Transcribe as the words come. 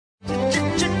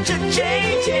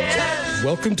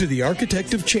Welcome to the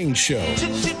Architect of Change Show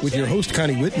with your host,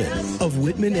 Connie Whitman of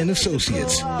Whitman &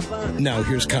 Associates. Now,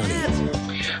 here's Connie.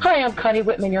 Hi, I'm Connie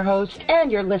Whitman, your host,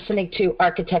 and you're listening to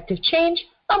Architect of Change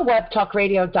on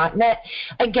webtalkradio.net.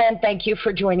 Again, thank you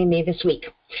for joining me this week.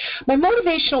 My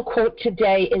motivational quote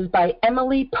today is by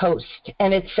Emily Post,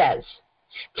 and it says,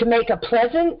 "To make a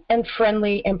pleasant and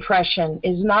friendly impression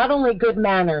is not only good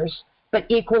manners, but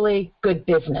equally good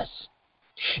business."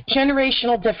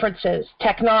 Generational differences,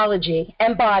 technology,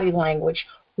 and body language,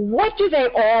 what do they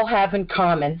all have in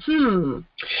common?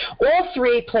 All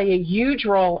three play a huge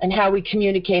role in how we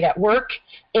communicate at work,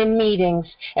 in meetings,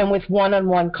 and with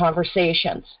one-on-one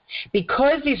conversations.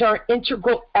 Because these are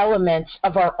integral elements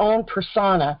of our own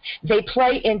persona, they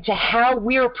play into how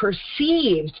we're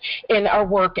perceived in our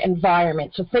work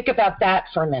environment. So think about that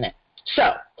for a minute.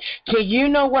 So, do you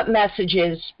know what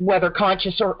messages, whether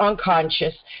conscious or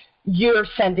unconscious, you're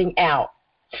sending out?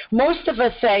 Most of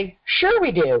us say, sure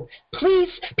we do. Please,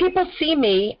 people see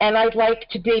me and I'd like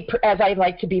to be as I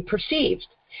like to be perceived.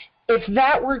 If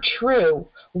that were true,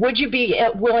 would you be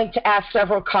willing to ask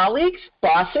several colleagues,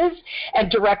 bosses, and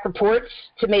direct reports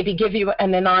to maybe give you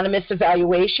an anonymous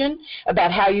evaluation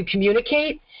about how you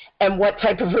communicate and what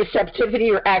type of receptivity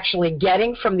you're actually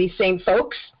getting from these same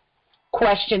folks?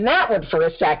 Question that one for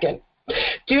a second.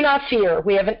 Do not fear.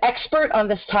 We have an expert on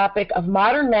this topic of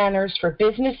modern manners for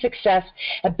business success,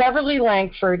 and Beverly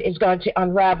Langford is going to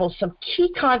unravel some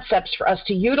key concepts for us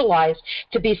to utilize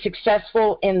to be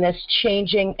successful in this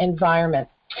changing environment.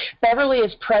 Beverly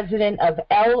is president of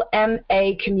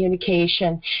LMA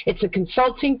Communication. It's a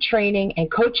consulting, training, and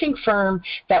coaching firm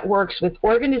that works with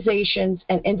organizations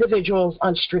and individuals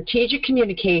on strategic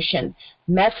communication,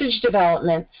 message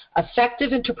development,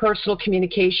 effective interpersonal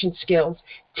communication skills,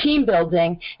 team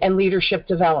building, and leadership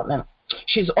development.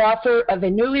 She's author of a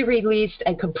newly released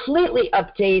and completely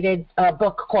updated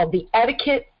book called The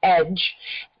Etiquette Edge,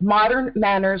 Modern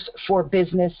Manners for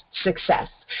Business Success.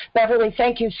 Beverly,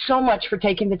 thank you so much for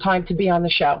taking the time to be on the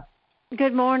show.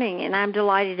 Good morning, and I'm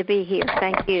delighted to be here.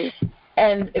 Thank you.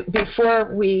 And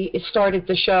before we started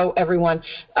the show, everyone,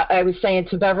 I was saying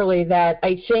to Beverly that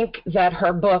I think that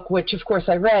her book, which of course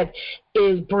I read,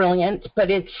 is brilliant,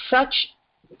 but it's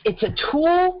a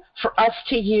tool for us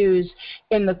to use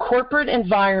in the corporate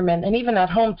environment and even at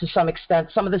home to some extent.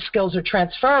 Some of the skills are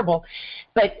transferable,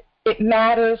 but it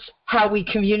matters how we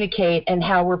communicate and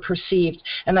how we're perceived.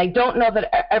 And I don't know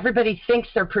that everybody thinks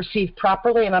they're perceived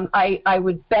properly, and I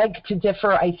would beg to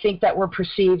differ. I think that we're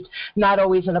perceived not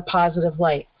always in a positive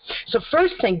light. So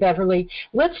first thing, Beverly,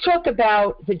 let's talk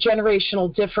about the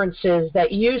generational differences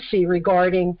that you see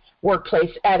regarding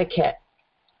workplace etiquette.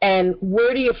 And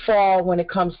where do you fall when it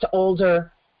comes to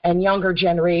older and younger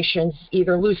generations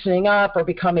either loosening up or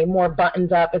becoming more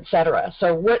buttoned up, et cetera?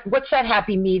 So what's that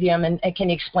happy medium, and can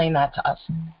you explain that to us?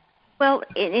 Well,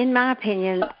 in my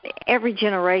opinion, every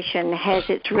generation has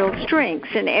its real strengths,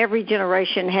 and every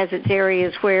generation has its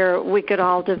areas where we could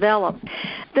all develop.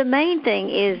 The main thing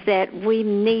is that we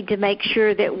need to make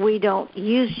sure that we don't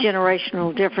use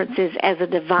generational differences as a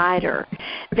divider,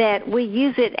 that we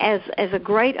use it as a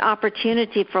great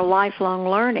opportunity for lifelong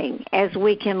learning, as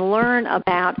we can learn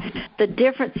about the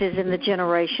differences in the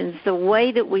generations, the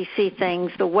way that we see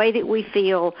things, the way that we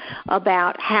feel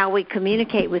about how we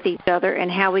communicate with each other and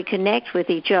how we connect with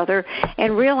each other,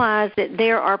 and realize that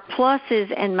there are pluses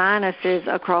and minuses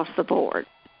across the board.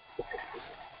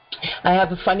 I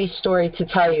have a funny story to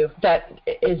tell you that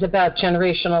is about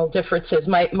generational differences.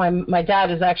 My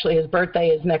dad is actually, his birthday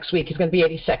is next week. He's going to be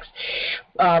 86.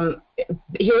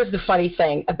 Here's the funny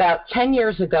thing. About 10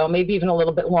 years ago, maybe even a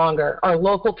little bit longer, our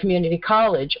local community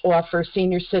college offers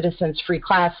senior citizens free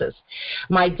classes.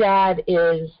 My dad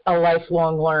is a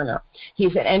lifelong learner.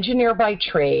 He's an engineer by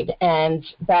trade, and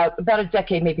about a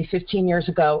decade, maybe 15 years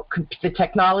ago, the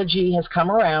technology has come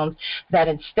around that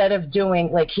instead of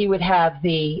doing, like, he would have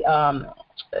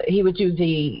he would do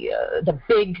the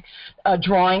big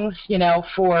drawings,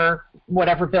 for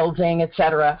whatever building, et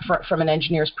cetera, from an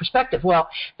engineer's perspective. Well,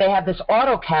 they have this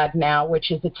AutoCAD now,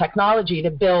 which is the technology to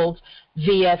build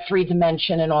via 3D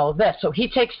and all of this. So he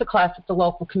takes the class at the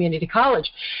local community college.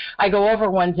 I go over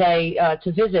one day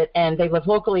to visit, and they live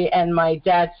locally, and my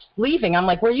dad's leaving. I'm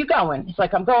like, where are you going? He's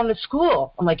like, I'm going to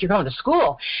school. I'm like, you're going to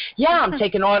school? Yeah, I'm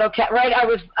taking AutoCAD. Right?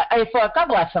 I thought, God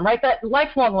bless him, right? That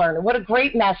lifelong learner. What a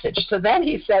great message. So then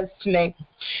he says to me,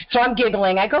 so I'm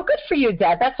giggling. I go, good for you,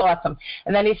 Dad. That's awesome.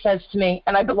 And then he says to me,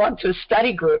 and I belong to a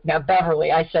study group. Now,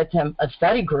 Beverly, I said to him, a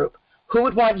study group? who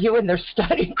would want you in their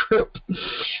study group?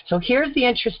 So here's the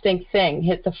interesting thing.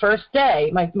 The first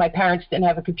day, my parents didn't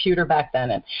have a computer back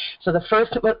then. And so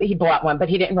he bought one, but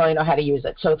he didn't really know how to use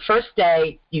it. So the first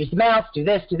day, use the mouse, do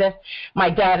this, do this. My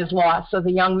dad is lost. So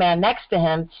the young man next to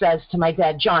him says to my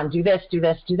dad, John, do this, do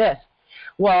this, do this.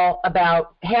 Well,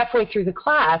 about halfway through the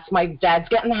class, my dad's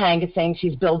getting the hang of things.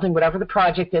 He's building whatever the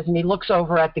project is, and he looks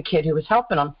over at the kid who was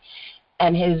helping him,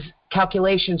 and his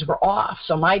calculations were off.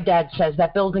 So my dad says,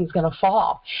 that building's going to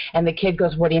fall. And the kid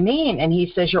goes, what do you mean? And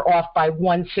he says, you're off by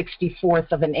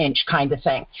 1/64 of an inch kind of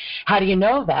thing. How do you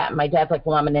know that? My dad's like,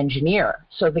 well, I'm an engineer.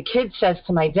 So the kid says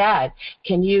to my dad,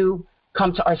 can you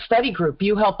come to our study group?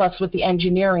 You help us with the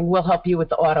engineering. We'll help you with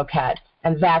the AutoCAD.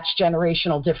 And that's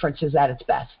generational differences at its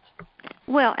best.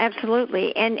 Well,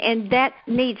 absolutely, and that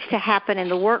needs to happen in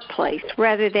the workplace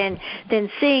rather than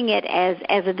seeing it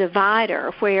as a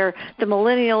divider where the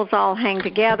millennials all hang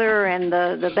together and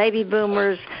the baby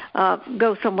boomers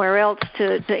go somewhere else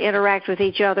to interact with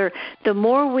each other. The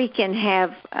more we can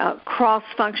have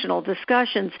cross-functional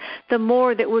discussions, the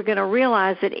more that we're going to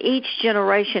realize that each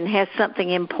generation has something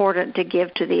important to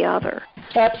give to the other.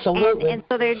 Absolutely. And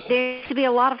so there needs to be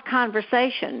a lot of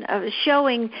conversation,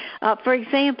 showing, for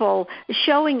example,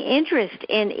 showing interest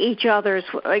in each other's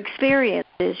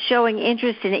experiences, showing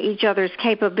interest in each other's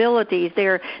capabilities,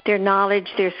 their knowledge,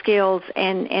 their skills,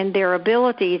 and their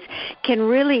abilities can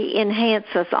really enhance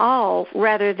us all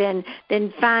rather than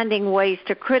finding ways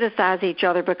to criticize each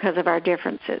other because of our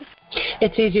differences.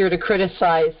 It's easier to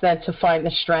criticize than to find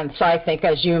the strengths, I think,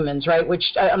 as humans, right? Which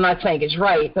I'm not saying is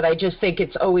right, but I just think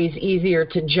it's always easier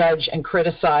to judge and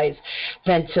criticize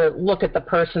than to look at the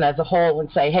person as a whole and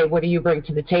say, hey, what do you bring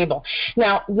to the table?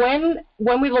 Now, when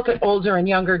we look at older and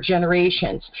younger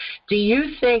generations, do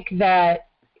you think that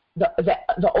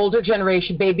the older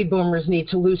generation, baby boomers, need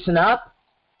to loosen up?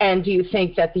 And do you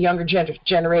think that the younger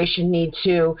generation need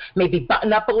to maybe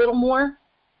button up a little more?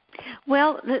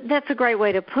 Well, that's a great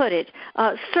way to put it.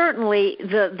 Certainly,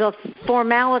 the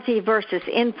formality versus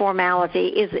informality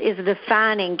is a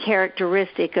defining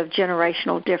characteristic of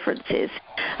generational differences.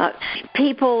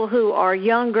 People who are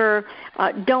younger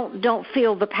don't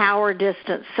feel the power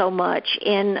distance so much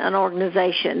in an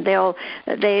organization.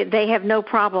 They have no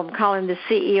problem calling the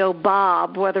CEO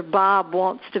Bob, whether Bob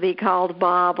wants to be called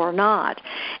Bob or not.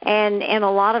 And a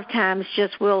lot of times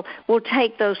just we'll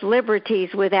take those liberties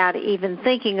without even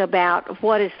thinking about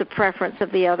what is the preference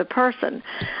of the other person.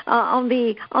 On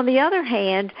the other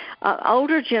hand,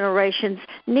 older generations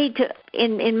need to,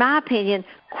 in my opinion,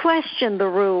 question the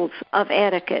rules of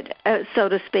etiquette, so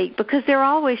to speak, because they're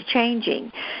always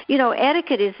changing. You know,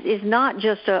 etiquette is not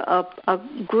just a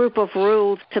group of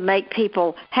rules to make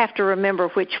people have to remember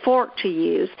which fork to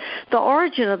use. The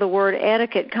origin of the word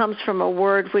etiquette comes from a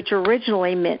word which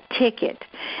originally meant ticket,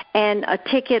 and a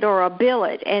ticket or a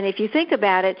billet. And if you think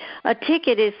about it, a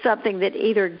ticket is something that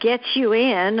either gets you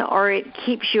in or it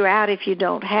keeps you out if you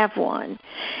don't have one.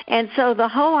 And so the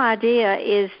whole idea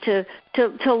is to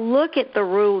look at the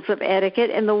rules of etiquette,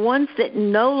 and the ones that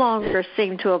no longer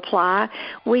seem to apply,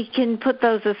 we can put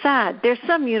those aside. There's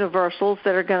some universals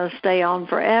that are going to stay on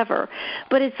forever,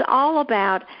 but it's all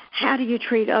about how do you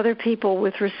treat other people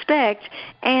with respect,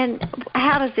 and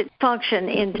how does it function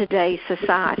in today's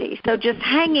society? So just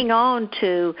hanging on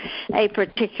to a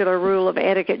particular rule of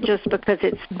etiquette just because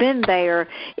it's been there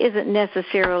isn't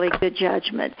necessarily good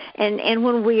judgment. And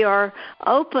when we are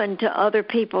open to other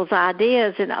people's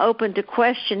ideas and open to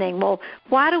questioning, well,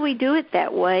 why do we do it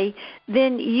that way?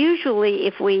 Then usually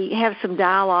if we have some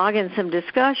dialogue and some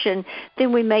discussion,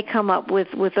 then we may come up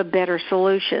with a better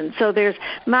solution. So there's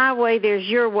my way, there's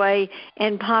your way,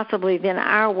 and possibly then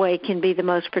our way can be the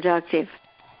most productive.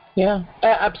 Yeah,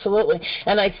 absolutely.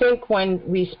 And I think when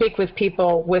we speak with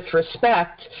people with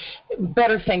respect,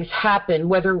 better things happen,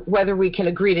 whether we can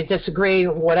agree to disagree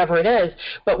or whatever it is.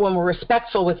 But when we're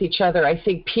respectful with each other, I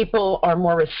think people are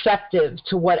more receptive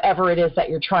to whatever it is that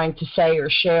you're trying to say or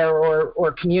share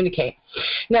or communicate.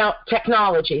 Now,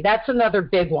 technology, that's another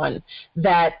big one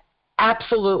that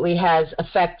absolutely has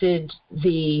affected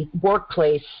the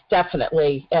workplace,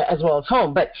 definitely, as well as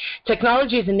home. But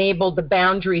technology has enabled the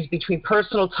boundaries between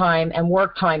personal time and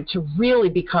work time to really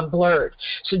become blurred.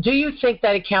 So do you think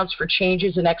that accounts for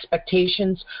changes in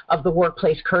expectations of the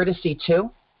workplace courtesy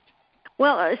too?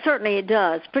 Well, certainly it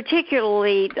does,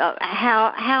 particularly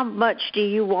how much do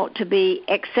you want to be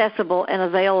accessible and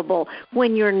available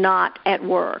when you're not at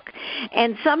work.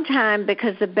 And sometimes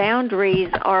because the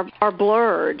boundaries are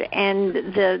blurred and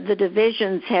the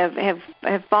divisions have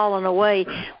fallen away,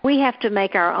 we have to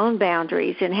make our own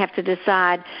boundaries and have to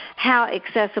decide how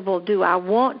accessible do I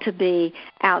want to be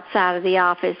outside of the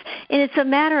office. And it's a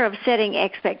matter of setting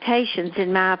expectations,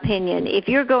 in my opinion. If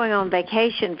you're going on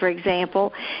vacation, for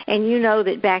example, and you know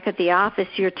that back at the office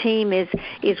your team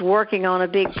is working on a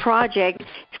big project,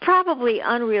 it's probably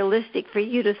unrealistic for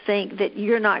you to think that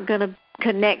you're not going to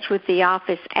connect with the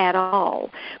office at all.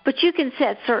 But you can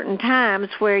set certain times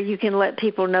where you can let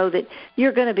people know that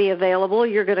you're going to be available,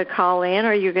 you're going to call in,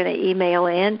 or you're going to email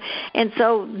in. And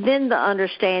so then the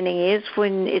understanding is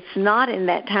when it's not in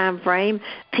that time frame,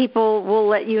 people will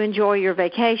let you enjoy your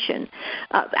vacation.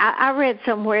 I read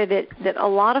somewhere that a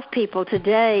lot of people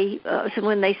today,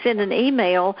 when they send an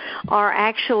email, are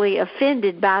actually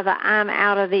offended by the "I'm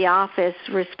out of the office"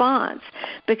 response,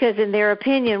 because in their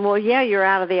opinion, well, yeah, you're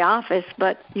out of the office,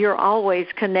 but you're always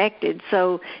connected,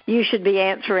 so you should be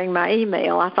answering my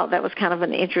email. I thought that was kind of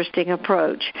an interesting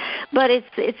approach. But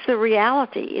it's the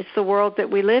reality. It's the world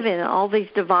that we live in, all these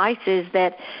devices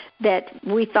that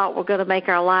we thought were going to make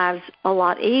our lives a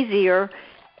lot easier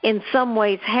in some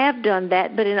ways have done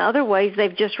that, but in other ways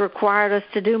they've just required us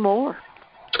to do more.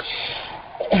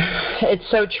 It's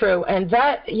so true. And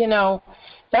that,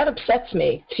 that upsets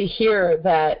me to hear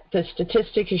that the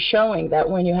statistic is showing that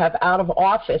when you have out of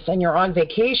office and you're on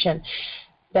vacation,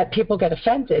 that people get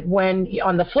offended, when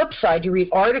on the flip side you read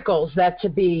articles that to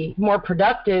be more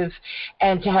productive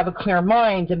and to have a clear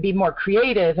mind and be more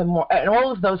creative and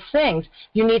all of those things,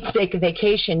 you need to take a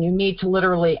vacation. You need to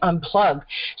literally unplug.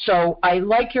 So I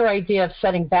like your idea of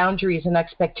setting boundaries and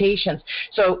expectations.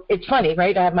 So it's funny,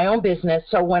 right? I have my own business.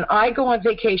 So when I go on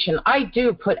vacation, I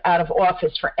do put out of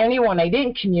office for anyone I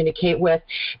didn't communicate with,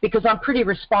 because I'm pretty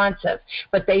responsive.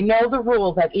 But they know the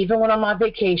rule that even when I'm on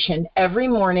vacation, every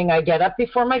morning I get up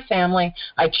before my family,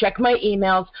 I check my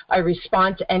emails, I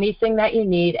respond to anything that you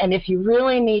need, and if you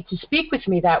really need to speak with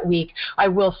me that week, I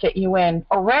will fit you in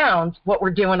around what we're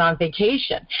doing on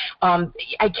vacation.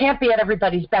 I can't be at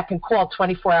everybody's beck and call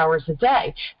 24 hours a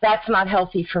day. That's not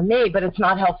healthy for me, but it's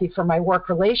not healthy for my work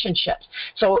relationships.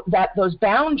 So that those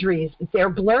boundaries,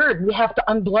 they're blurred. We have to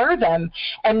unblur them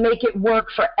and make it work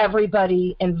for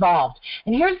everybody involved.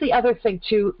 And here's the other thing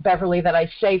too, Beverly, that I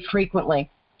say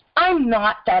frequently. I'm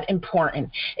not that important.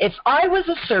 If I was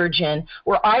a surgeon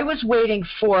where I was waiting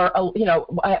for,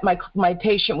 my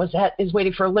patient is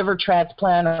waiting for a liver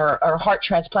transplant or a heart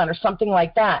transplant or something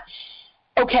like that,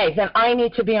 okay, then I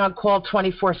need to be on call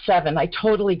 24/7. I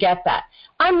totally get that.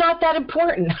 I'm not that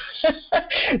important.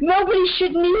 Nobody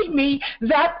should need me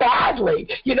that badly.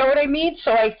 You know what I mean?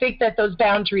 So I think that those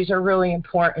boundaries are really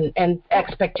important, and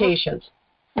expectations.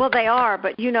 Well, they are,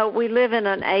 but, we live in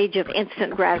an age of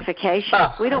instant gratification.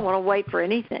 We don't want to wait for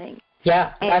anything.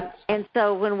 Yeah. And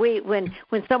so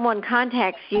when someone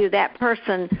contacts you, that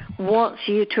person wants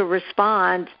you to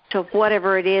respond to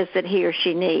whatever it is that he or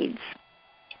she needs.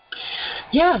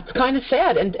 Yeah, it's kind of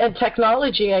sad. And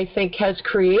technology, I think, has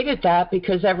created that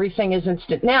because everything is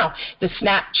instant. Now, the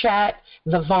Snapchat,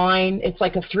 the Vine, it's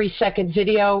like a 3-second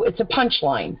video. It's a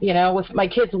punchline. With my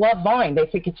kids love Vine. They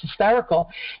think it's hysterical.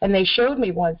 And they showed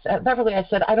me once at Beverly, I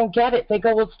said, I don't get it. They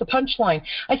go, well, it's the punchline.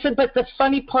 I said, but the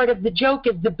funny part of the joke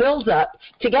is the build-up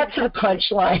to get to the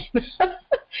punchline.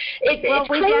 It's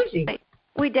crazy.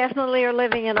 We definitely are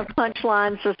living in a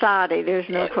punchline society. There's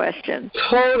no question.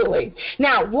 Totally.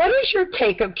 Now, what is your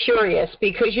take? I'm curious,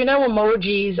 because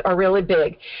emojis are really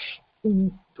big.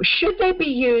 Should they be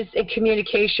used in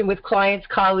communication with clients,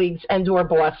 colleagues, and or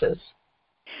bosses?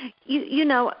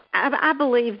 I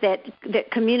believe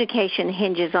that communication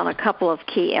hinges on a couple of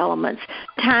key elements: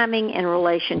 timing and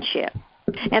relationship.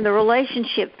 And the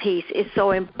relationship piece is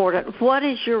so important. What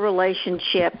is your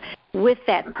relationship with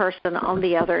that person on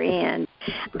the other end?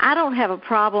 I don't have a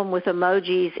problem with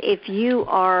emojis if you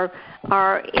are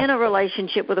in a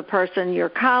relationship with a person, your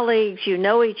colleagues, you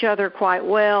know each other quite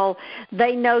well,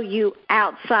 they know you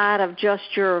outside of just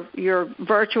your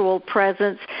virtual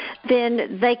presence,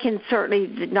 then they can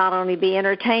certainly not only be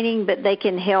entertaining, but they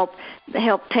can help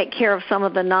take care of some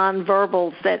of the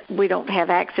nonverbals that we don't have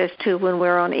access to when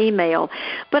we're on email.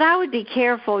 But I would be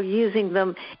careful using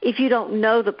them if you don't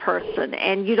know the person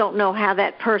and you don't know how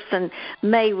that person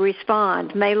may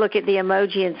respond, may look at the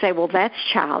emoji and say, well, that's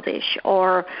childish,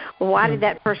 or why did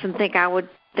that person think I would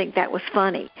think that was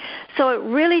funny. So it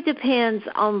really depends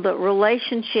on the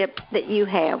relationship that you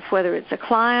have, whether it's a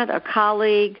client, a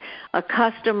colleague, a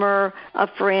customer, a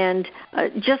friend.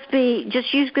 Just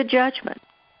use good judgment.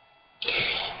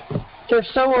 They're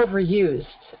so overused.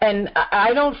 And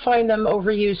I don't find them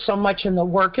overused so much in the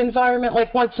work environment.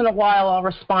 Like once in a while I'll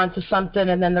respond to something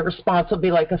and then the response will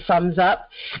be like a thumbs up.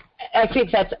 I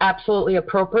think that's absolutely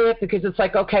appropriate because it's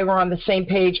like, okay, we're on the same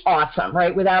page, awesome,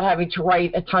 right, without having to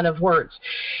write a ton of words.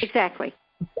 Exactly.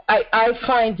 I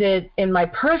find it in my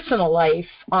personal life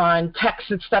on text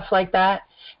and stuff like that,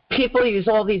 people use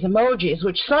all these emojis,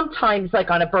 which sometimes, like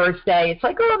on a birthday, it's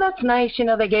like, oh, that's nice. You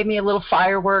know, they gave me a little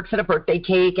fireworks and a birthday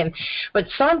cake. But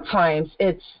sometimes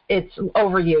it's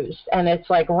overused. And it's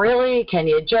like, really? Can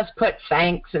you just put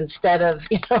thanks instead of,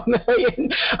 a million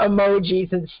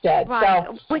emojis instead? Right.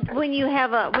 So, when you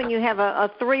have a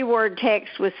 3-word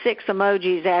text with 6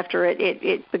 emojis after it,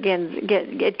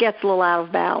 it gets a little out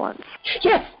of balance.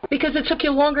 Yes, because it took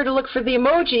you longer to look for the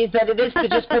emojis than it is to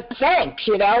just put thanks,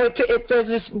 There's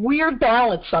this weird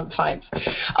balance sometimes.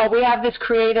 We have this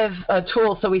creative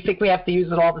tool, so we think we have to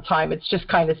use it all the time. It's just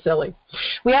kind of silly.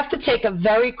 We have to take a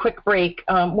very quick break.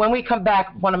 When we come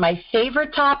back, one of my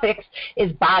favorite topics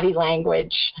is body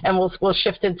language, and we'll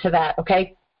shift into that,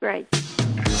 okay? Great.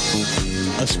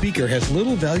 A speaker has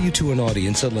little value to an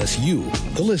audience unless you,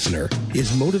 the listener,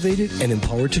 is motivated and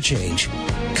empowered to change.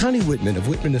 Connie Whitman of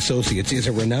Whitman Associates is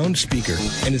a renowned speaker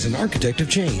and is an architect of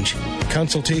change.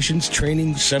 Consultations,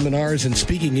 training, seminars, and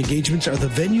speaking engagements are the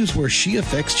venues where she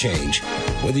affects change.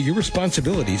 Whether your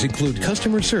responsibilities include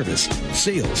customer service,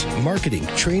 sales, marketing,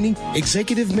 training,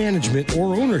 executive management,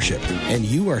 or ownership, and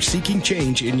you are seeking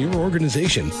change in your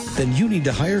organization, then you need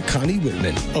to hire Connie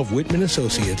Whitman of Whitman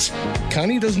Associates.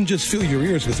 Connie doesn't just fill your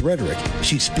ears with rhetoric.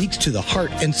 She speaks to the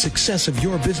heart and success of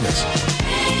your business.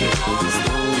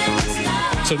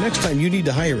 So next time you need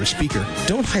to hire a speaker,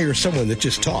 don't hire someone that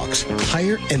just talks.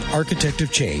 Hire an architect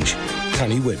of change.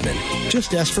 Connie Whitman.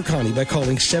 Just ask for Connie by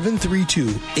calling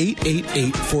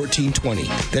 732-888-1420.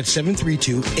 That's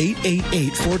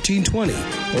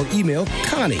 732-888-1420. Or email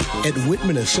Connie at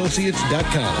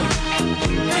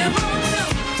whitmanassociates.com.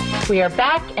 We are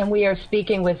back, and we are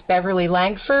speaking with Beverly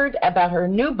Langford about her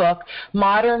new book,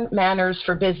 Modern Manners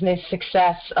for Business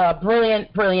Success.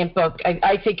 Brilliant, brilliant book.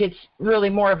 I think it's really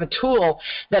more of a tool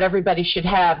that everybody should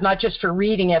have, not just for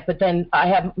reading it, but then I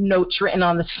have notes written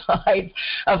on the side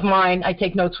of mine. I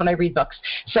take notes when I read books.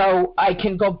 So I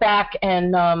can go back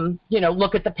and,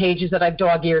 look at the pages that I've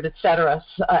dog-eared, et cetera,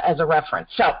 as a reference.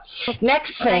 So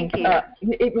next thing,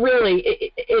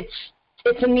 it's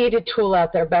a needed tool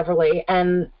out there, Beverly,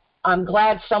 and I'm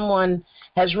glad someone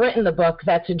has written the book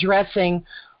that's addressing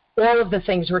all of the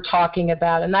things we're talking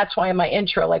about, and that's why in my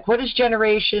intro, like, what does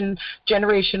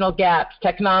generational gaps,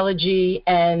 technology,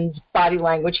 and body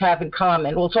language have in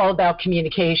common? Well, it's all about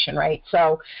communication, right?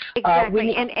 So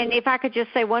exactly. And if I could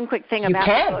just say one quick thing about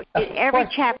the book, every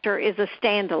chapter is a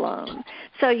standalone,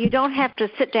 so you don't have to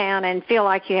sit down and feel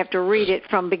like you have to read it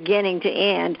from beginning to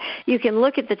end. You can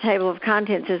look at the table of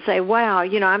contents and say, wow,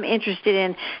 I'm interested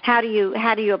in how do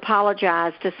you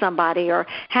apologize to somebody, or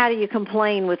how do you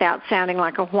complain without sounding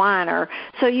like a whiner.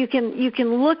 So you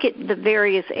can look at the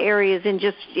various areas and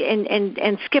just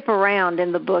and skip around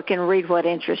in the book and read what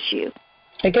interests you.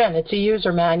 Again, it's a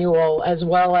user manual as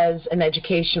well as an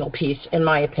educational piece, in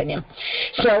my opinion.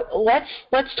 So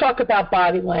let's talk about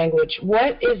body language.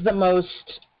 What is the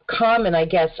most common, I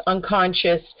guess,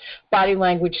 unconscious body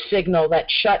language signal that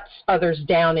shuts others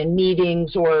down in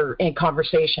meetings or in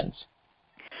conversations?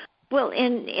 Well,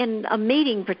 in a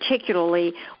meeting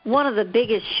particularly, one of the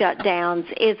biggest shutdowns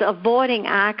is avoiding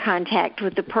eye contact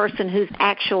with the person who's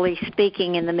actually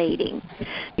speaking in the meeting.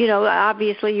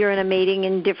 Obviously you're in a meeting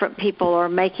and different people are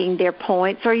making their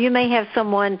points, or you may have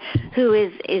someone who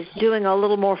is doing a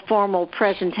little more formal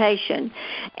presentation.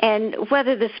 And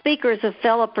whether the speaker is a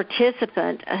fellow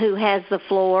participant who has the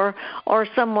floor or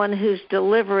someone who's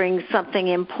delivering something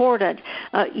important,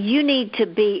 you need to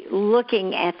be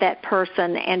looking at that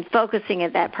person and focusing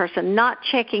at that person, not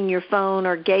checking your phone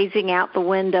or gazing out the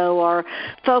window or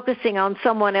focusing on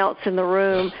someone else in the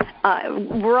room,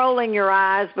 rolling your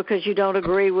eyes because you don't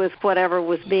agree with whatever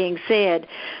was being said.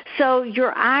 So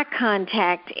your eye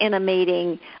contact in a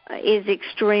meeting is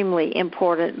extremely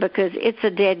important because it's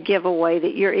a dead giveaway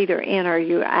that you're either in or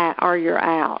you're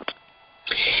out.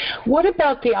 What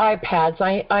about the iPads?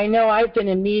 I know I've been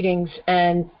in meetings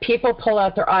and people pull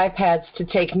out their iPads to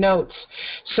take notes,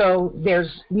 so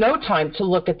there's no time to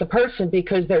look at the person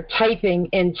because they're typing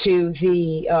into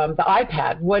the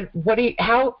iPad.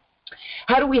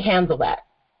 How do we handle that?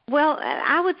 Well,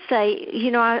 I would say,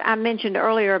 I mentioned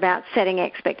earlier about setting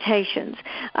expectations.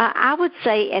 I would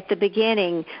say at the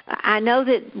beginning, I know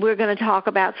that we're going to talk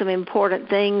about some important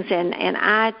things, and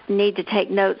I need to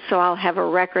take notes so I'll have a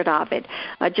record of it.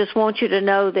 I just want you to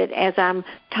know that as I'm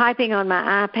typing on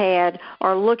my iPad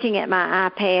or looking at my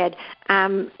iPad,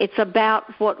 it's about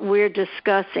what we're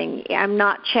discussing. I'm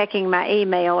not checking my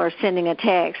email or sending a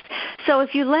text. So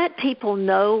if you let people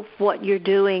know what you're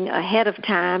doing ahead of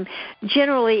time,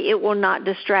 generally it will not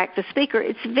distract the speaker.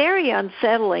 It's very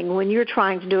unsettling when you're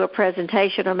trying to do a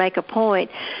presentation or make a point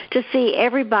to see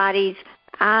everybody's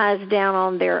eyes down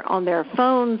on their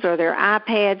phones or their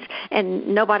iPads, and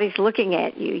nobody's looking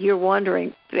at you. You're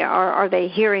wondering, are they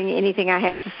hearing anything I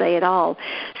have to say at all?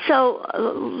 So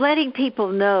letting people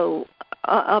know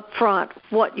up front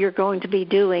what you're going to be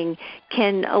doing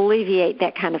can alleviate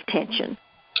that kind of tension.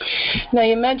 Now,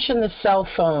 you mentioned the cell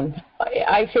phone.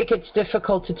 I think it's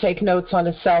difficult to take notes on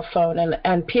a cell phone,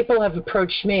 and people have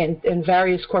approached me in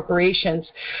various corporations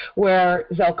where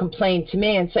they'll complain to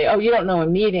me and say, oh, you don't know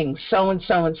in meetings,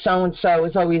 so-and-so and so-and-so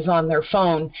is always on their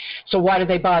phone, so why do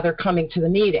they bother coming to the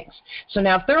meetings? So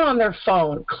now if they're on their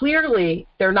phone, clearly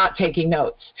they're not taking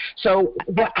notes. So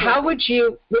how would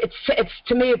you,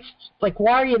 to me, it's like,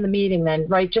 why are you in the meeting then,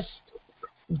 right? Just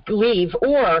leave.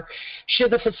 Or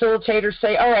should the facilitator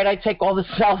say, all right, I take all the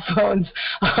cell phones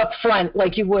up front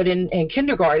like you would in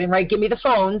kindergarten, right? Give me the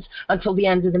phones until the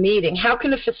end of the meeting. How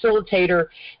can a facilitator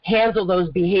handle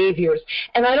those behaviors?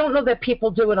 And I don't know that people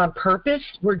do it on purpose.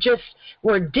 We're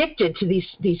addicted to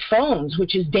these phones,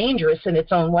 which is dangerous in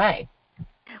its own way.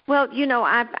 Well,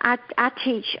 I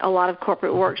teach a lot of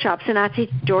corporate workshops, and I teach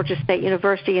Georgia State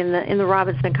University in the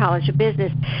Robinson College of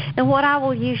Business. And what I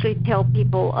will usually tell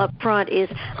people up front is,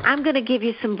 I'm going to give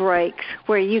you some breaks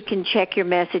where you can check your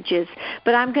messages,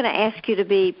 but I'm going to ask you to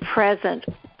be present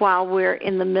while we're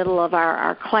in the middle of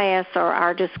our class or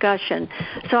our discussion.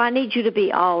 So I need you to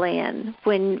be all in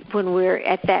when we're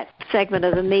at that segment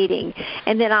of the meeting.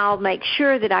 And then I'll make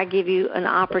sure that I give you an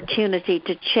opportunity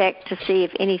to check to see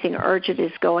if anything urgent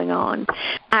is going on.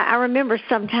 I remember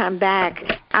some time back,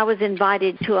 I was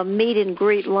invited to a meet and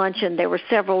greet luncheon. There were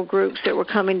several groups that were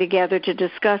coming together to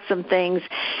discuss some things.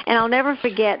 And I'll never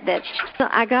forget that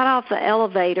I got off the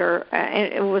elevator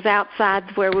and it was outside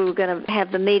where we were going to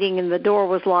have the meeting, and the door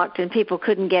was locked and people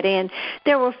couldn't get in.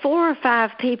 There were 4 or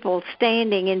 5 people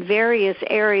standing in various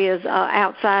areas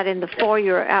outside in the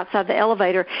foyer, outside the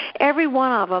elevator. Every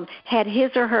one of them had his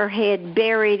or her head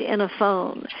buried in a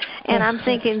phone. And I'm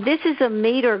thinking, this is a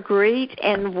meet or greet,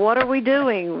 and what are we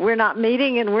doing? We're not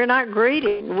meeting and we're not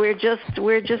greeting. We're just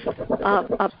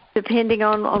depending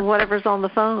on whatever's on the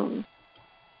phone.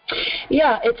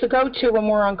 Yeah, it's a go-to when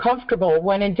we're uncomfortable.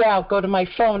 When in doubt, go to my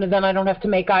phone, and then I don't have to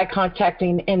make eye contact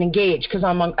and engage, because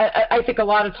I think a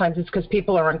lot of times it's because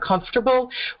people are uncomfortable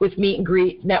with meet and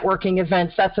greet networking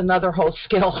events. That's another whole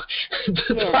skill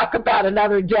to talk about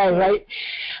another day, right?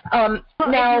 Now,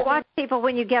 if you watch people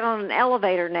when you get on an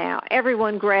elevator now,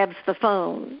 everyone grabs the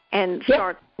phone and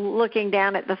starts looking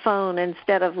down at the phone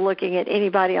instead of looking at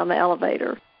anybody on the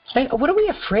elevator. What are we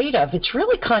afraid of? It's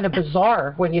really kind of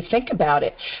bizarre when you think about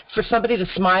it. For somebody to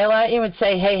smile at you and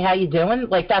say, hey, how you doing?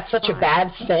 Like, that's such a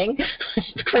bad thing.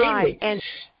 It's crazy. Right.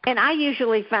 And I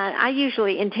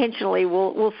usually intentionally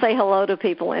will say hello to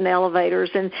people in elevators,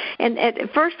 and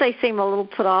at first they seem a little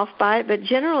put off by it, but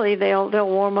generally they'll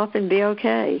warm up and be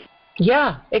okay.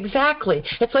 Yeah, exactly.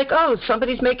 It's like, oh,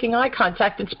 somebody's making eye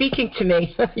contact and speaking to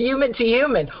me, human to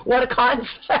human. What a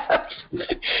concept.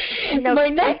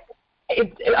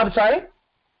 I'm sorry?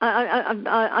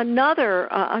 Another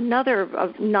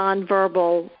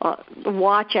nonverbal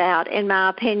watch out, in my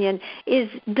opinion, is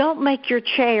don't make your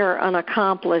chair an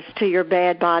accomplice to your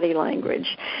bad body language.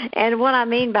 And what I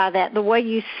mean by that, the way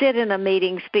you sit in a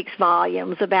meeting speaks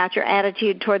volumes about your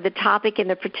attitude toward the topic and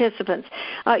the participants.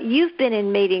 You've been in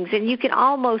meetings, and you can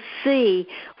almost see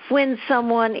when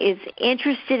someone is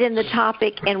interested in the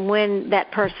topic and when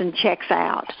that person checks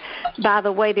out, by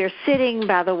the way they're sitting,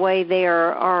 by the way they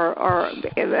are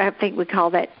I think we call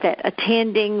that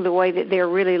attending, the way that they're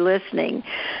really listening.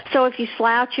 So if you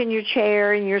slouch in your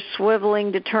chair and you're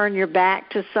swiveling to turn your back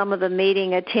to some of the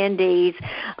meeting attendees,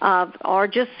 or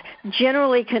just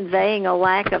generally conveying a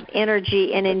lack of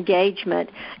energy and engagement,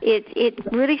 it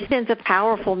really sends a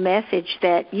powerful message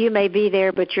that you may be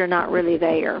there, but you're not really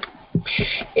there.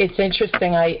 It's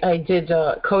interesting. I did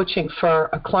coaching for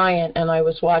a client, and I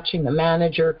was watching the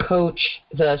manager coach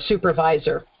the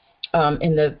supervisor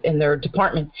in their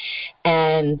department,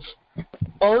 and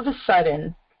all of a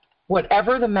sudden,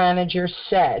 whatever the manager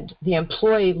said, the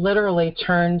employee literally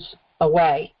turns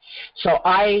away. So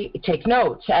I take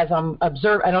notes as I'm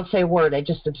observing. I don't say a word. I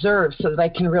just observe so that I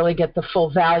can really get the full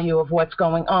value of what's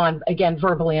going on, again,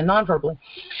 verbally and non-verbally.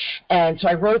 And so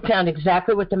I wrote down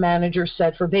exactly what the manager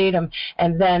said verbatim,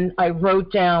 and then I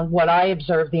wrote down what I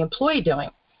observed the employee doing.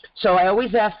 So I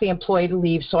always asked the employee to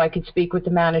leave so I could speak with the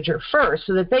manager first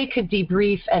so that they could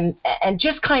debrief and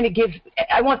just kind of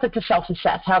I want them to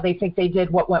self-assess how they think they did,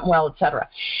 what went well, et cetera.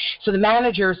 So the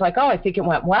manager's like, oh, I think it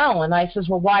went well. And I says,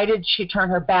 well, why did she turn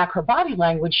her back? Her body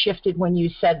language shifted when you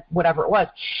said whatever it was.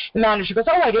 The manager goes,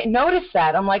 oh, I didn't notice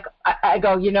that. I'm like, I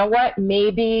go, you know what?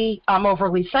 Maybe I'm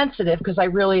overly sensitive because I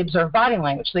really observe body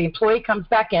language. So the employee comes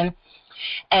back in.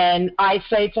 And I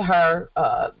say to her,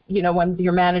 when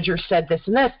your manager said this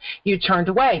and this, you turned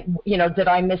away. Did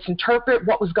I misinterpret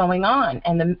what was going on?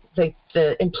 And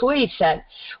the employee said,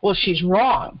 well, she's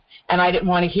wrong. And I didn't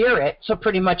want to hear it. So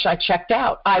pretty much I checked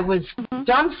out. I was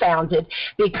dumbfounded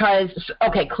because,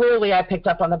 okay, clearly I picked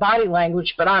up on the body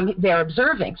language, but I'm there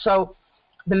observing. So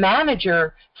the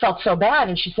manager felt so bad,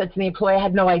 and she said to the employee, I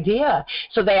had no idea.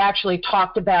 So they actually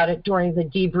talked about it during the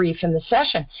debrief in the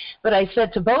session. But I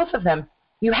said to both of them,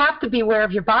 you have to be aware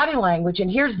of your body language. And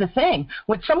here's the thing.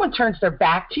 When someone turns their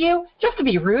back to you, you have to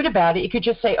be rude about it. You could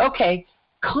just say, okay,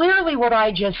 clearly what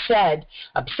I just said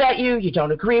upset you, you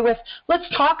don't agree with. Let's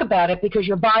talk about it because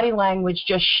your body language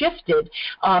just shifted,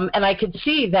 and I could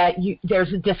see that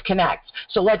there's a disconnect.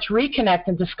 So let's reconnect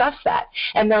and discuss that.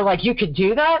 And they're like, you could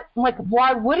do that? I'm like,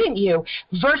 why wouldn't you?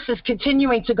 Versus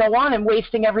continuing to go on and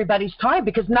wasting everybody's time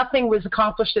because nothing was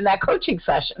accomplished in that coaching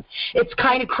session. It's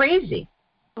kind of crazy.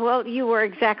 Well, you were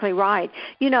exactly right.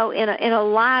 In a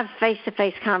live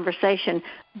face-to-face conversation,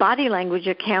 body language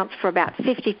accounts for about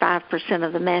 55%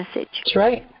 of the message. That's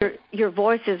right. Your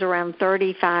voice is around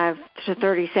 35 to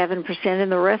 37%,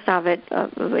 and the rest of it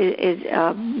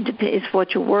is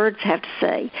what your words have to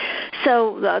say.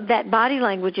 So that body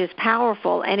language is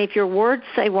powerful, and if your words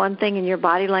say one thing and your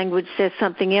body language says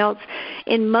something else,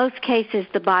 in most cases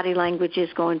the body language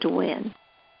is going to win.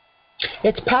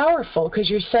 It's powerful because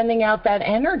you're sending out that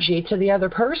energy to the other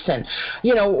person,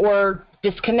 or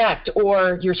disconnect,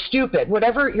 or you're stupid,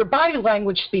 whatever. Your body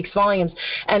language speaks volumes.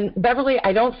 And Beverly,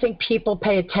 I don't think people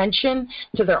pay attention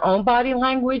to their own body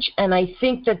language, and I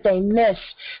think that they miss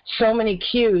so many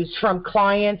cues from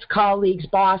clients, colleagues,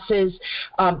 bosses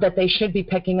that they should be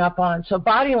picking up on. So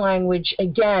body language,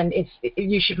 again,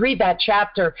 you should read that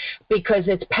chapter because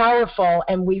it's powerful,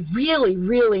 and we really,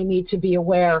 really need to be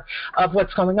aware of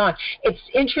what's going on. It's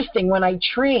interesting when I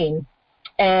train,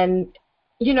 and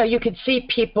you could see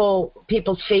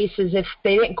people's faces if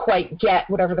they didn't quite get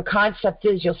whatever the concept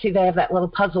is. You'll see they have that little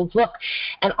puzzled look.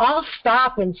 And I'll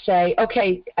stop and say,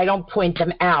 okay, I don't point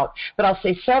them out, but I'll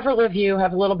say several of you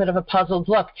have a little bit of a puzzled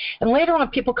look. And later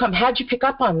on people come, how'd you pick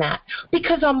up on that?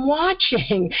 Because I'm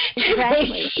watching to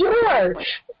make sure,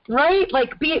 right?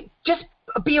 Like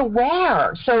be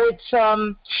aware. So it's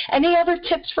any other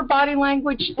tips for body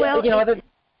language? Well,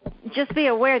 just be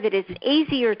aware that it's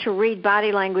easier to read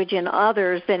body language in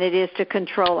others than it is to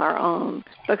control our own,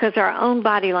 because our own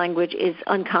body language is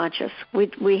unconscious.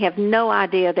 We have no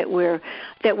idea that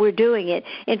we're doing it.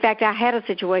 In fact, I had a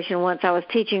situation once. I was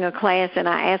teaching a class, and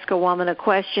I asked a woman a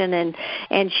question,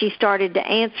 and she started to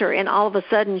answer, and all of a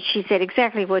sudden she said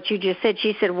exactly what you just said.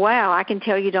 She said, wow, I can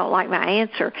tell you don't like my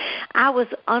answer. I was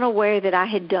unaware that I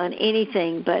had done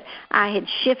anything, but I had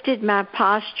shifted my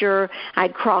posture.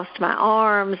 I'd crossed my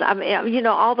arms.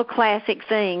 All the classic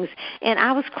things, and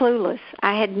I was clueless.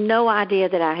 I had no idea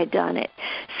that I had done it.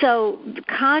 So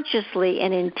consciously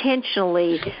and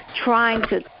intentionally trying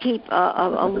to keep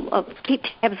keep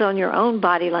tabs on your own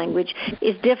body language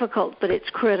is difficult, but it's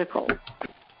critical.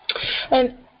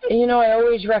 And, I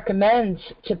always recommend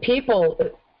to people,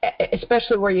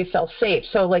 especially where you feel safe.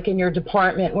 So like in your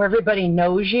department where everybody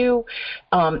knows you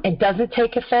and doesn't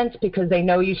take offense because they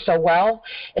know you so well,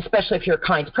 especially if you're a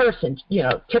kind person,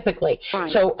 typically.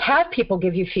 Right. So have people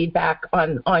give you feedback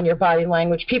on your body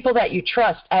language. People that you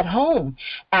trust at home,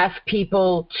 ask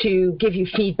people to give you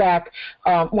feedback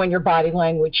when your body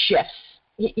language shifts.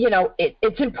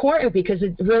 It's important because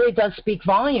it really does speak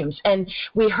volumes. And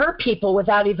we hurt people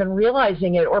without even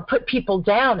realizing it, or put people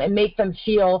down and make them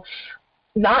feel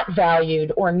not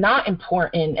valued or not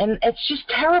important, and it's just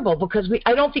terrible because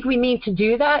I don't think we mean to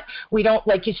do that. We don't,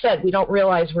 like you said, we don't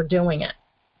realize we're doing it.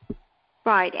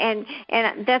 Right, and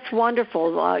that's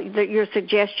wonderful. Your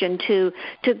suggestion to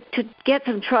get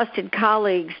some trusted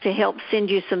colleagues to help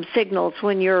send you some signals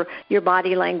when your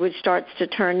body language starts to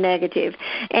turn negative,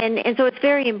 and so it's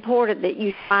very important that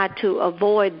you try to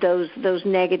avoid those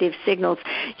negative signals.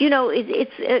 You know,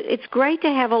 it's great to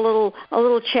have a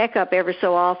little checkup every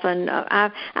so often.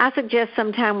 I suggest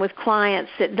sometime with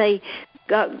clients that they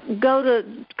go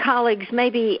to colleagues,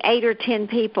 maybe 8 or 10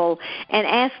 people, and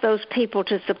ask those people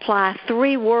to supply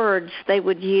 3 words they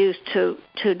would use to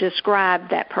describe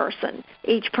that person.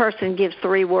 Each person gives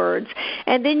 3 words.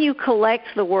 And then you collect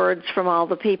the words from all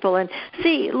the people and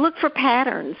look for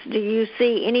patterns. Do you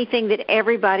see anything that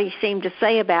everybody seemed to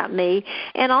say about me?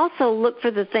 And also look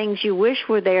for the things you wish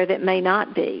were there that may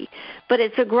not be. But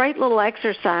it's a great little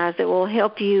exercise that will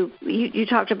help you. You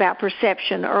talked about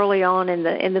perception early on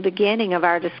in the beginning of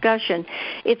our discussion.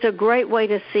 It's a great way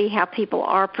to see how people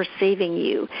are perceiving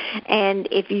you. And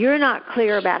if you're not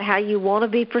clear about how you want to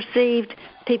be perceived,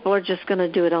 people are just going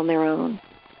to do it on their own.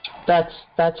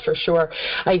 That's for sure.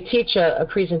 I teach a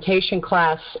presentation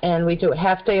class, and we do a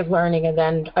half day of learning, and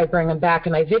then I bring them back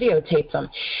and I videotape them.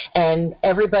 And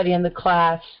everybody in the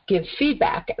class gives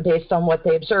feedback based on what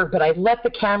they observe, but I let the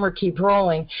camera keep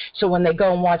rolling so when they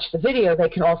go and watch the video, they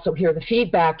can also hear the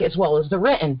feedback as well as the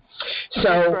written.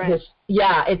 So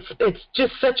it's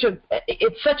just such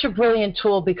a brilliant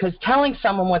tool, because telling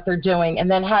someone what they're doing and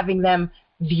then having them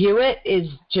view it is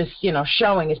just,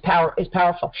 showing is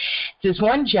powerful. There's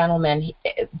one gentleman,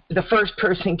 the first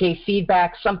person gave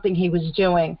feedback, something he was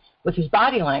doing with his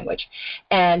body language.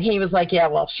 And he was like, yeah,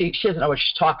 well, she doesn't know what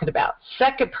she's talking about.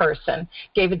 Second person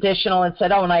gave additional and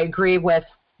said, oh, and I agree with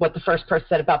what the first person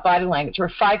said about body language. There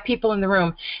were 5 people in the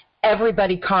room.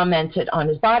 Everybody commented on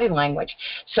his body language.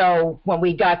 So when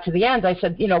we got to the end, I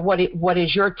said, what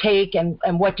is your take and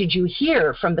what did you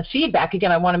hear from the feedback?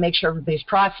 Again, I want to make sure everybody's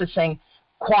processing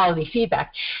quality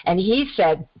feedback. And he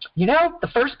said, the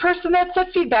first person that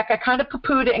said feedback, I kind of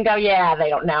poo-pooed it and go, yeah,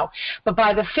 they don't know. But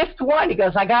by the 5th one, he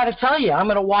goes, I got to tell you, I'm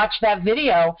going to watch that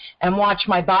video and watch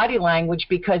my body language,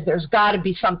 because there's got to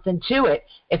be something to it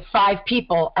if 5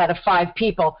 people out of 5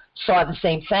 people saw the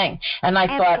same thing. And I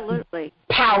thought,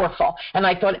 powerful. And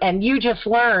I thought, and you just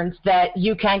learned that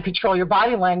you can control your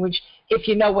body language if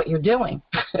you know what you're doing.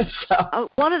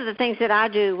 One of the things that I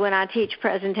do when I teach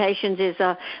presentations is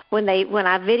when I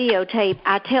videotape,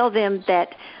 I tell them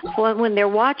that when they're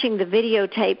watching the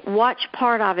videotape, watch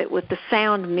part of it with the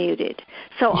sound muted.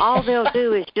 So all they'll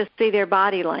do is just see their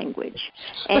body language.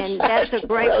 And that's a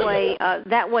great way.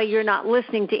 That way you're not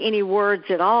listening to any words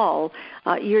at all.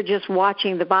 You're just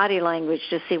watching the body language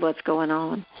to see what's going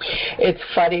on. It's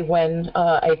funny when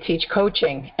I teach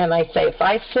coaching, and I say, if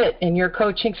I sit in your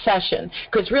coaching session,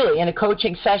 because really in a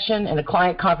coaching session, in a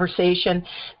client conversation,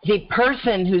 the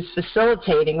person who's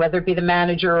facilitating, whether it be the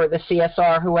manager or the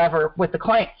CSR, whoever, with the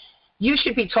client, you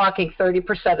should be talking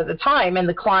 30% of the time, and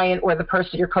the client or the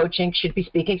person you're coaching should be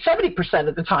speaking 70%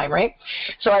 of the time, right?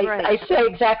 So I say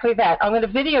exactly that. I'm going to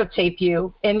videotape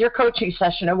you in your coaching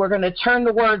session, and we're going to turn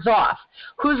the words off.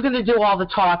 Who's going to do all the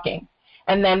talking?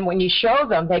 And then when you show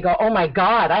them, they go, oh, my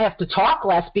God, I have to talk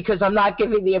less because I'm not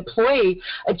giving the employee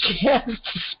a chance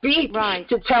to speak,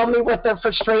 to tell me what their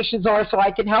frustrations are so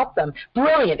I can help them.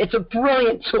 Brilliant. It's a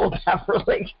brilliant tool,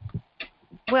 Beverly.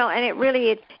 Well, and it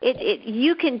really,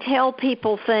 you can tell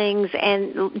people things,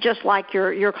 and just like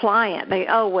your client,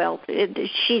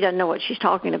 she doesn't know what she's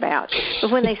talking about. But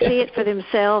when they see it for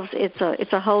themselves,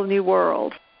 it's a whole new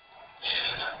world.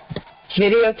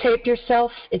 Videotape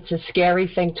yourself, it's a scary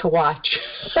thing to watch.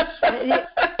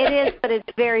 It is, but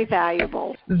it's very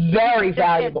valuable. Very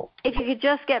valuable. If you could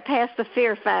just get past the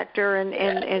fear factor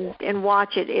and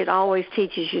watch it, it always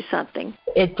teaches you something.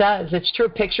 It does. It's true.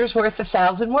 Picture's worth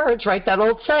 1,000 words, right? That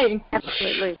old saying.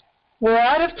 Absolutely. We're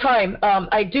out of time.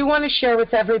 I do want to share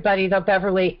with everybody, though,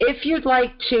 Beverly, if you'd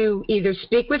like to either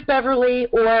speak with Beverly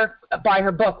or buy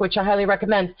her book, which I highly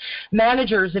recommend.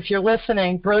 Managers, if you're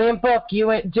listening, brilliant book.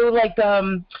 You do like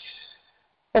a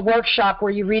workshop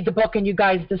where you read the book and you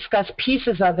guys discuss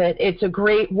pieces of it. It's a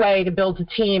great way to build a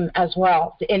team as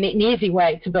well, and an easy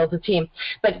way to build a team.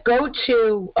 But go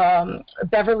to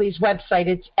Beverly's website.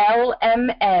 It's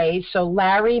LMA, so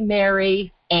Larry,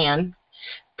 Mary, Ann,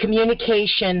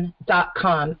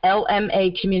 communication.com,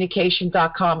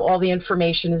 lmacommunication.com. All the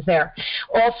information is there.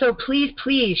 Also, please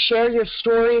share your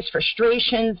stories,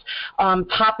 frustrations,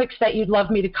 topics that you'd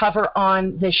love me to cover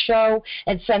on this show,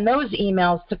 and send those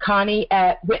emails to Connie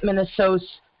at whitmanassociates.com.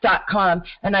 whitmanassociates.com,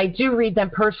 and I do read them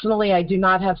personally. I do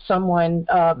not have someone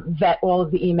vet all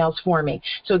of the emails for me.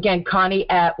 So again, Connie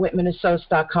at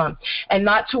whitmanassociates.com. And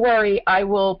not to worry, I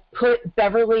will put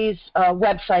Beverly's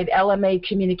website, LMA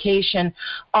Communication,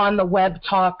 on the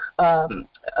WebTalk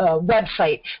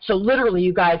website. So literally,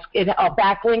 you guys, I'll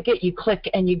backlink it. You click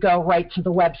and you go right to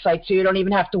the website, so you don't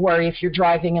even have to worry if you're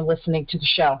driving and listening to the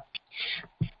show.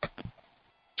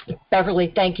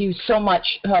 Beverly, thank you so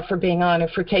much for being on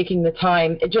and for taking the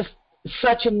time. It just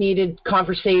such a needed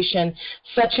conversation,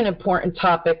 such an important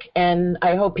topic, and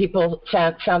I hope people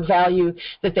found value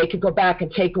that they could go back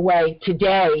and take away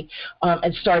today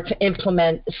and start to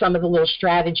implement some of the little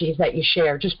strategies that you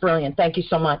share. Just brilliant. Thank you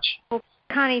so much. Well,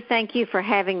 Connie, thank you for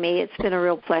having me. It's been a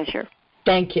real pleasure.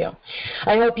 Thank you.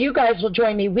 I hope you guys will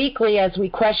join me weekly as we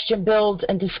question, build,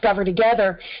 and discover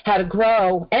together how to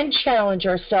grow and challenge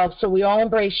ourselves so we all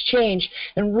embrace change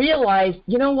and realize,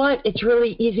 you know what, it's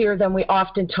really easier than we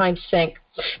oftentimes think.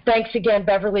 Thanks again,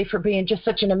 Beverly, for being just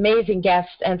such an amazing guest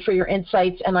and for your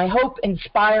insights, and I hope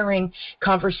inspiring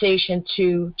conversation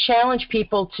to challenge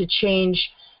people to change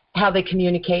how they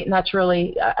communicate, and that's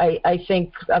really, I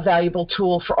think, a valuable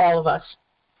tool for all of us.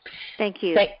 Thank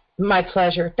you. My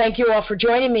pleasure. Thank you all for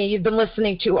joining me. You've been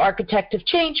listening to Architect of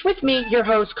Change with me, your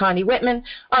host, Connie Whitman,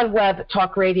 on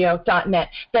webtalkradio.net.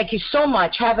 Thank you so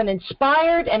much. Have an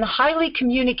inspired and highly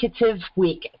communicative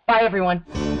week. Bye, everyone.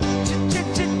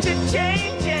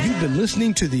 You've been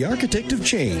listening to The Architect of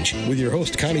Change with your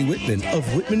host, Connie Whitman of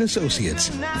Whitman Associates.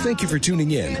 Thank you for tuning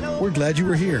in. We're glad you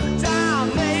were here.